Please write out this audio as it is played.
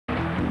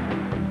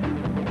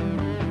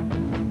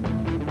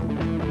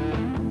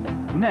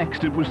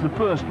Next, it was the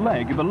first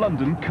leg of a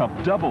London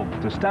Cup double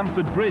to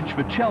Stamford Bridge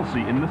for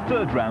Chelsea in the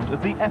third round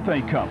of the FA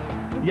Cup.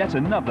 Yet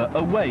another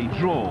away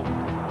draw.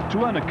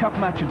 To earn a cup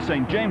match at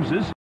St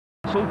James's,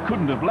 Newcastle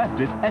couldn't have left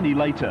it any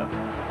later.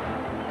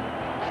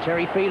 It's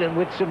Terry Phelan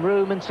with some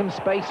room and some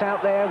space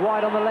out there,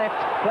 wide on the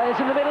left, players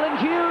in the middle, and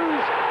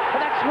Hughes, and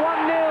that's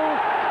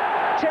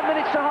 1-0. 10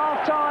 minutes to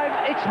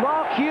half-time, it's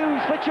Mark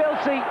Hughes for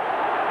Chelsea.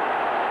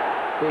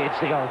 It's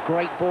the goal,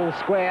 great ball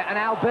square, and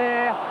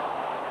Albert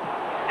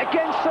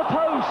against the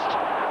post.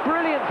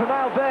 Brilliant from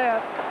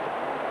Albert.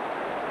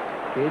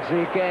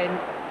 Beardsley again.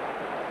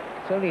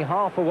 It's only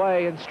half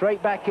away and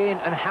straight back in,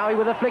 and Howie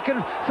with a flick,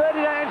 and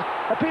Ferdinand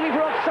appealing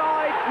for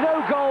offside.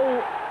 No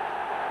goal.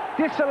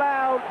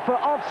 Disallowed for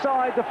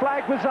offside. The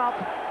flag was up.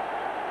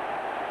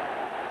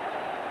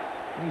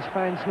 These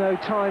fans know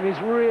time is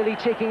really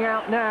ticking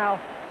out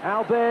now.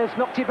 Albert's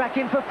knocked it back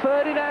in for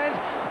Ferdinand.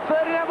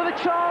 Ferdinand with a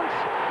chance,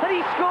 and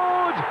he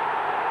scored.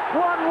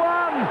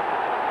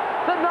 1-1.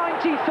 The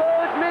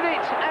 93rd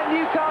minute, and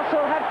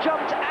Newcastle have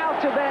jumped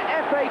out of their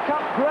FA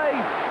Cup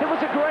grave. It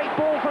was a great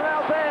ball from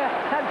Albert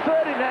and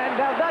Ferdinand.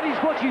 Now that is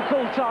what you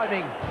call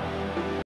timing.